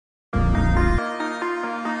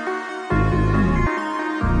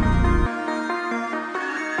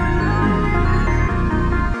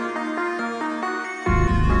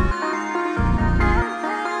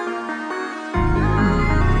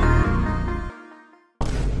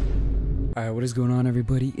Alright, what is going on,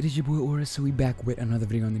 everybody? It is your boy Ora, so we back with another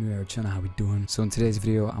video on the New Era channel. How we doing? So in today's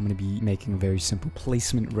video, I'm gonna be making very simple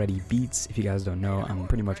placement ready beats. If you guys don't know, I'm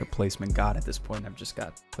pretty much a placement god at this point. I've just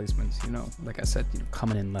got placements, you know, like I said, you know,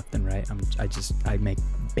 coming in left and right. I make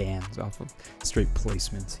bands off of straight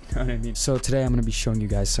placements, you know what I mean? So today I'm gonna be showing you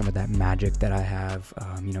guys some of that magic that I have,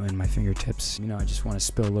 you know, in my fingertips. You know, I just want to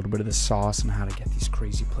spill a little bit of the sauce on how to get these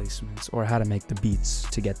crazy placements, or how to make the beats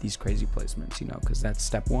to get these crazy placements, you know, because that's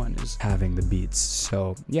step one, is having the beats.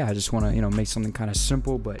 So yeah, I just want to, you know, make something kind of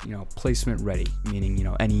simple, but, you know, placement ready, meaning, you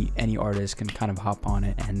know, any artist can kind of hop on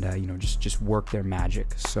it and you know, just work their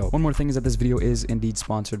magic. So one more thing is that this video is indeed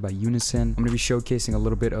sponsored by UNISON. I'm going to be showcasing a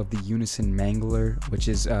little bit of the UNISON Mangler, which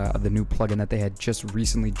is the new plugin that they had just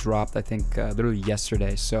recently dropped, I think literally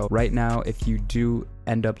yesterday. So right now, if you do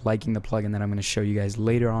end up liking the plugin that I'm going to show you guys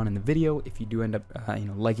later on in the video, if you do end up you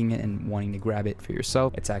know, liking it and wanting to grab it for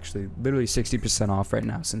yourself, it's actually literally 60% off right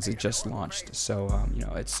now since it just launched. So you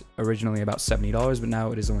know, it's originally about $70, but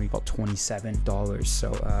now it is only about $27.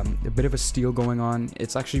 So a bit of a steal going on.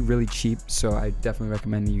 It's actually really cheap, so I definitely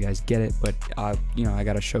recommend that you guys get it, but you know, I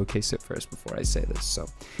gotta showcase it first before I say this. So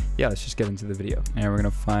yeah, let's just get into the video, and we're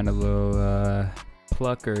gonna find a little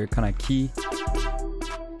pluck or kind of key.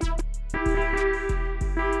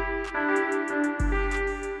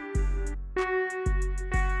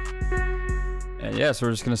 Yeah, so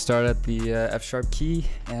we're just gonna start at the F sharp key,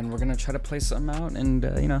 and we're gonna try to play something out and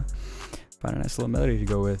you know, find a nice little melody to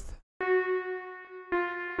go with.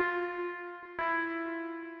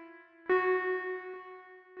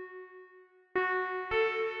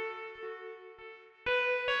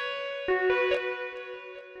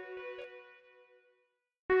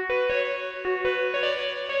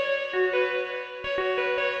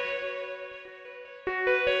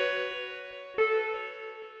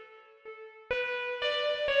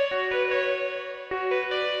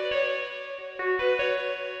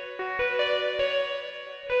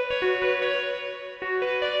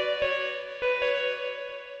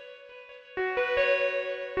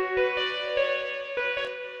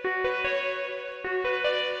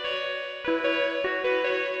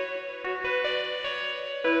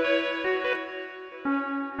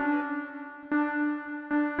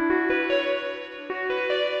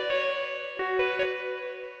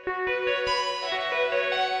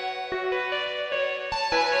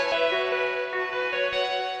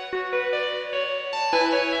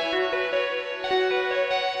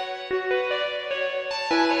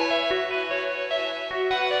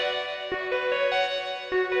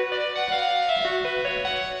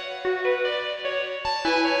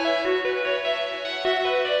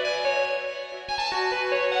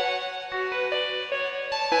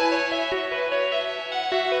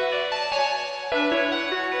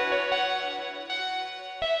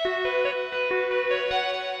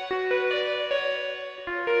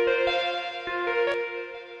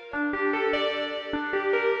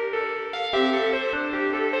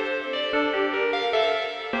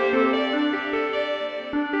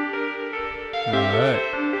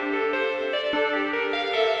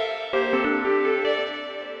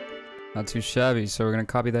 Not too shabby. So we're gonna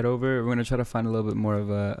copy that over. We're gonna try to find a little bit more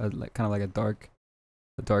of a like, kind of like a dark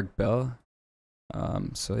bell.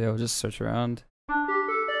 So yeah, we'll just search around.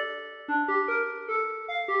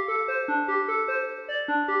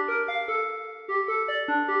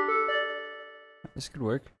 This could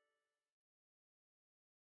work.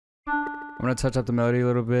 I'm gonna touch up the melody a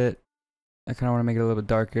little bit. I kind of want to make it a little bit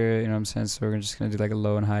darker, you know what I'm saying? So we're just gonna do like a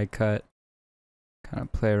low and high cut, kind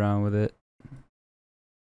of play around with it.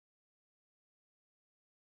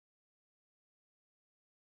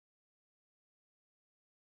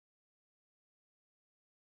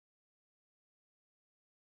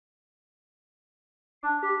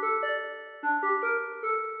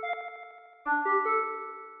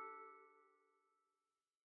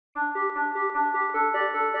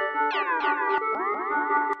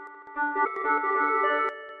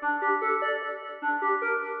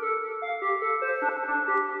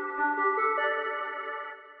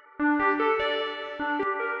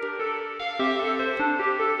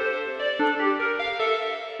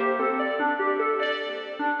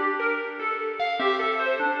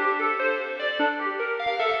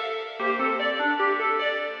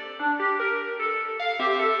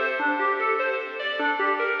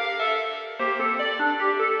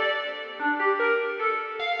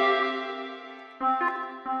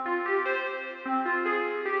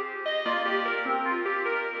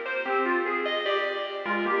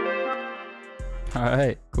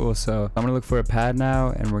 Alright, cool. So I'm gonna look for a pad now,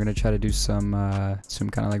 and we're gonna try to do some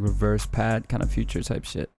kind of like reverse pad, kind of future type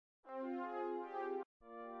shit.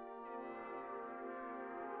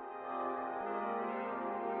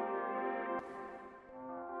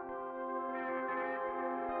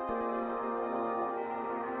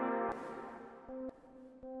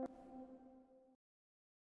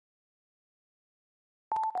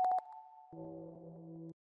 You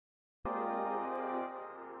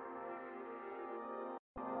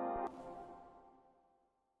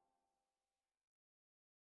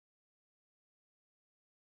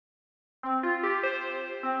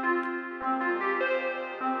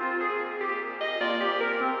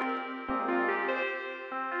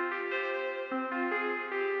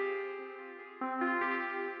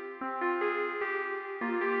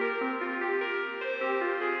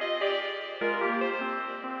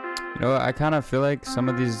know, I kind of feel like some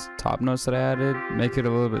of these top notes that I added make it a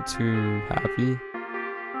little bit too happy.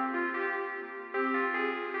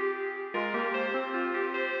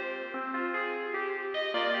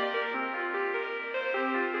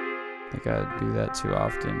 I think I do that too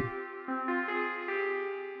often.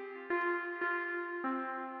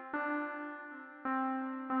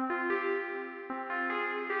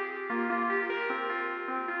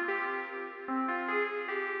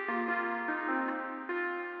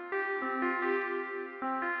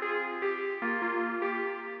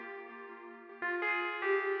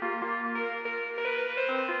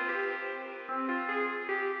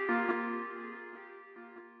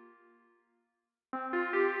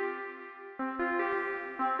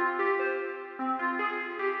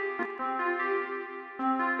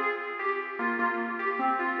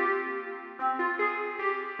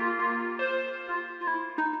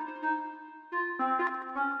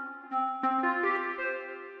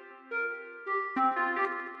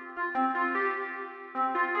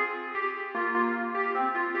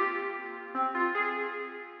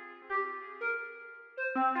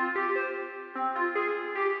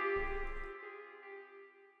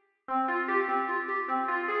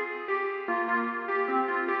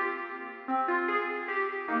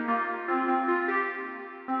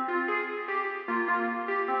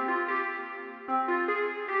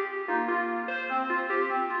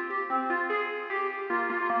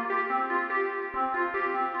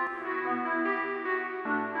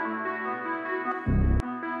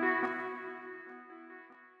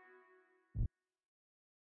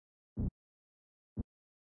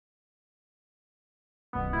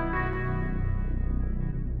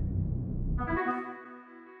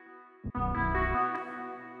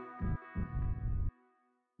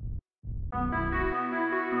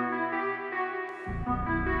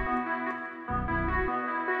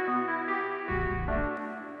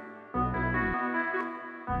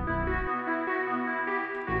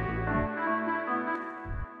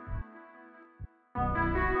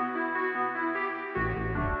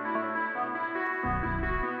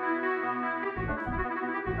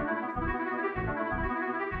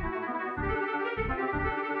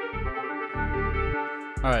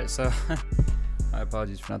 Alright, so my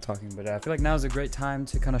apologies for not talking, but I feel like now is a great time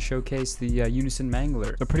to kind of showcase the UNISON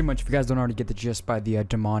Mangler. So pretty much, if you guys don't already get the gist by the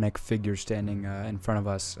demonic figure standing in front of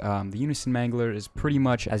us, the UNISON Mangler is pretty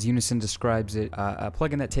much, as UNISON describes it, a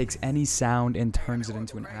plugin that takes any sound and turns it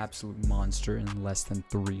into an absolute monster in less than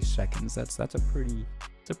 3 seconds. That's a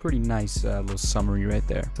pretty nice little summary right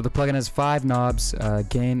there. So the plugin has 5 knobs: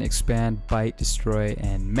 gain, expand, bite, destroy,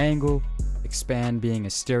 and mangle. Expand being a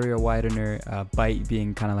stereo widener, bite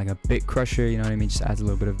being kind of like a bit crusher, you know what I mean, just adds a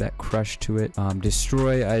little bit of that crush to it.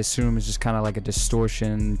 Destroy, I assume, is just kind of like a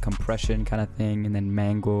distortion, compression kind of thing. And then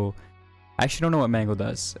mangle, I actually don't know what mangle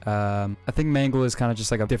does. I think mangle is kind of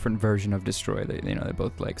just like a different version of destroy. They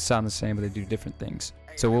both like sound the same, but they do different things.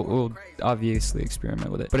 So we'll obviously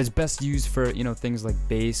experiment with it, but it's best used for, you know, things like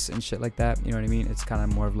bass and shit like that, you know what I mean. It's kind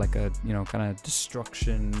of more of like a, you know, kind of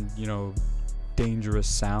destruction, you know, dangerous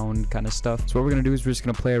sound kind of stuff. So what we're gonna do is we're just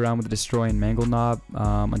gonna play around with the destroy and mangle knob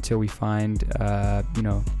until we find you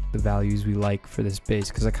know, the values we like for this bass,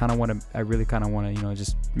 because I really kind of want to, you know,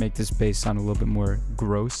 just make this bass sound a little bit more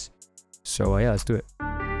gross. So yeah, let's do it.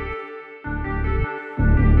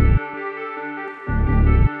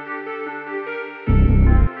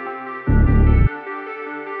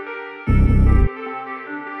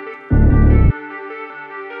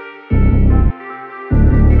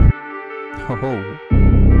 Oh.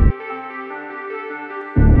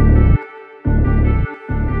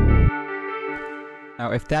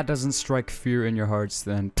 Now, if that doesn't strike fear in your hearts,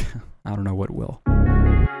 then I don't know what will.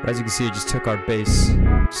 But as you can see, it just took the bass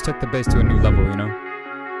to a new level, you know?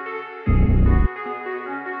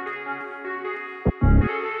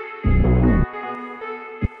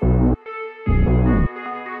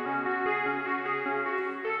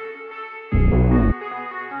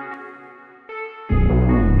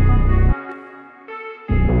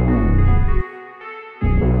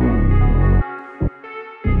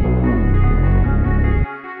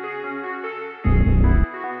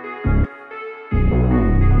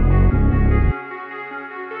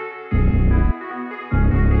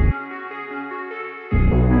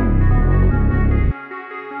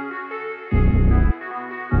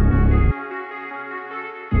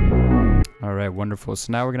 wonderful.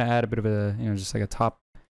 So now we're gonna add a bit of a, you know, just like a top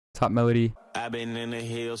melody. I've been in the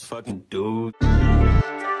hills, fucking dude.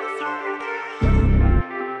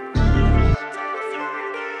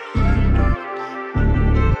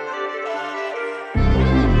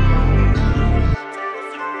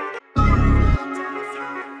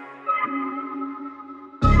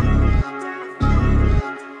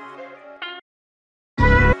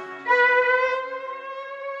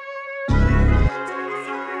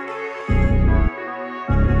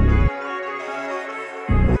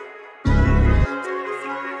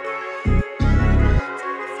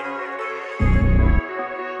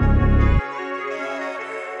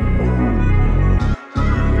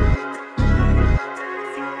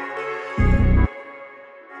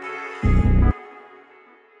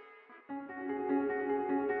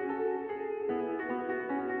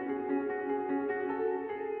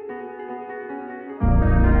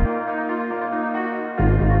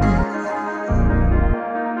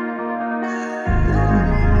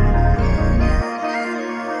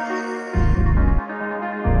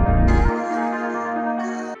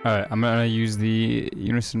 Alright, I'm gonna use the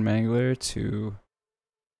UNISON Mangler to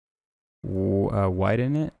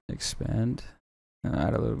widen it, expand, and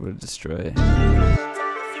add a little bit of destroy.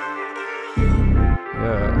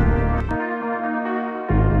 Yeah.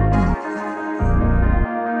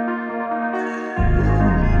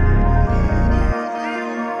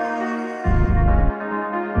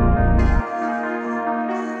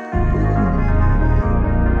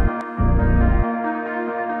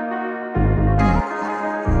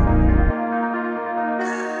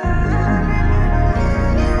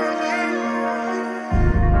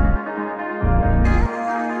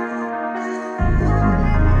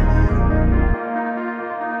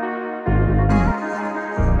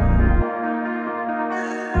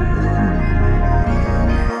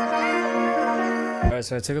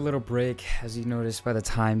 So I took a little break. As you noticed by the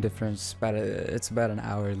time difference, it's about an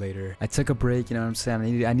hour later. I took a break, you know what I'm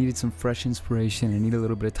saying? I needed some fresh inspiration. I need a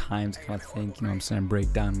little bit of time to kind of think, you know what I'm saying,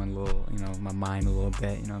 break down my little, you know, my mind a little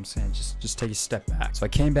bit, you know what I'm saying? Just take a step back. So I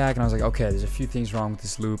came back and I was like, okay, there's a few things wrong with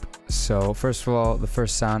this loop. So first of all, the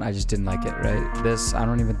first sound, I just didn't like it, right? This, I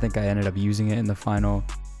don't even think I ended up using it in the final.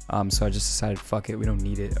 So I just decided, fuck it, we don't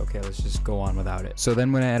need it. Okay, let's just go on without it. So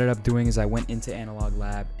then what I ended up doing is I went into Analog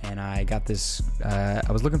Lab and I got this, I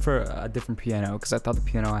was looking for a different piano because I thought the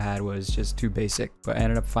piano I had was just too basic. But I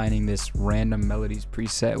ended up finding this random melodies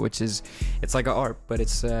preset, which is, it's like an ARP, but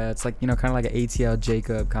it's like, you know, kind of like an ATL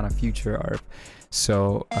Jacob kind of future ARP.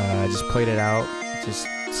 So I just played it out, just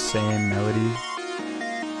same melody.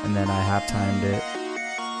 And then I half-timed it,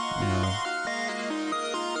 you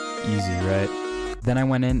know, easy, right? Then I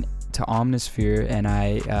went in to Omnisphere and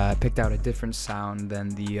I picked out a different sound than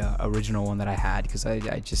the original one that I had because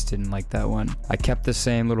I just didn't like that one. I kept the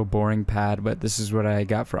same little boring pad, but this is what I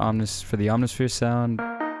got for the Omnisphere sound.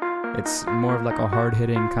 It's more of like a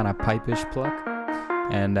hard-hitting kind of pipe-ish pluck,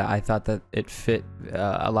 and I thought that it fit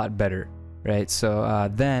a lot better, right?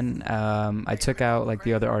 So then I took out like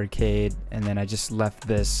the other arcade, and then I just left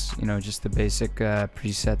this, you know, just the basic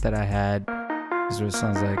preset that I had. This is what it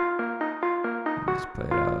sounds like. Let's play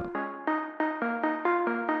it out.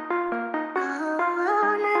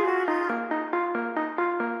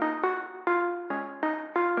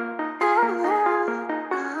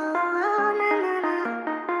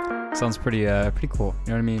 Sounds pretty cool, you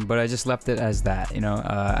know what I mean? But I just left it as that, you know.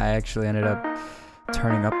 I actually ended up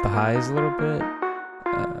turning up the highs a little bit.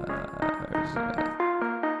 Where's it at?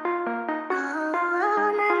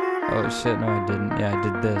 Oh shit, no I didn't. Yeah, I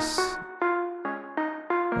did this.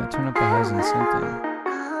 I turn up the highs on something.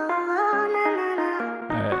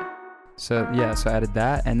 Alright. So yeah, so I added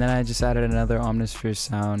that, and then I just added another Omnisphere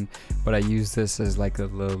sound, but I used this as like a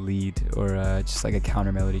low lead or just like a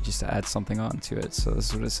counter melody just to add something onto it. So this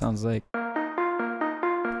is what it sounds like.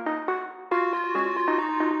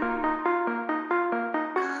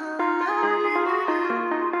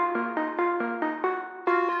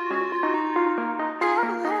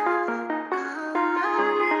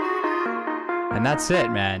 And that's it,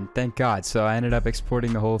 man. Thank God. So I ended up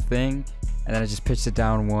exporting the whole thing, and then I just pitched it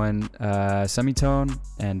down one semitone,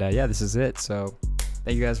 and yeah, this is it. So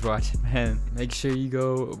thank you guys for watching, man. Make sure you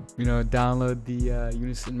go, you know, download the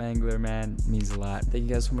UNISON Mangler, man. It means a lot. Thank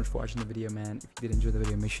you guys so much for watching the video, man. If you did enjoy the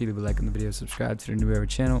video, make sure you leave a like on the video, subscribe to the New Era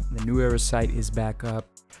channel. The New Era site is back up.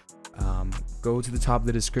 Go to the top of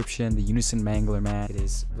the description, the UNISON Mangler, man. It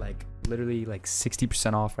is like literally like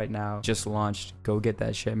 60% off right now. Just launched. Go get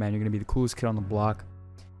that shit, man. You're gonna be the coolest kid on the block.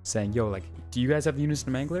 Saying, yo, like, do you guys have the UNISON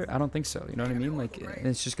Mangler? I don't think so. You know what I mean? Like,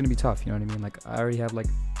 it's just gonna be tough. You know what I mean? Like, I already have like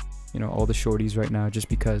you know, all the shorties right now just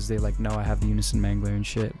because they like know I have the UNISON Mangler and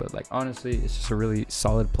shit. But like honestly, it's just a really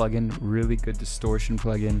solid plugin, really good distortion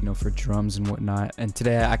plugin, you know, for drums and whatnot. And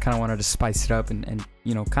today I kind of wanted to spice it up and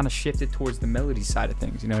you know, kind of shift it towards the melody side of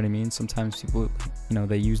things, you know what I mean? Sometimes people, you know,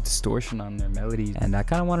 they use distortion on their melodies, and I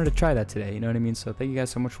kind of wanted to try that today, you know what I mean? So thank you guys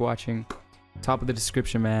so much for watching. Top of the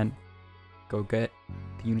description, man, go get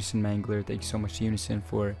the UNISON Mangler. Thank you so much to UNISON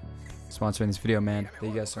for sponsoring this video, man.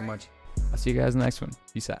 Thank you guys so much. I'll see you guys in the next one.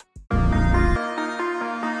 Peace out.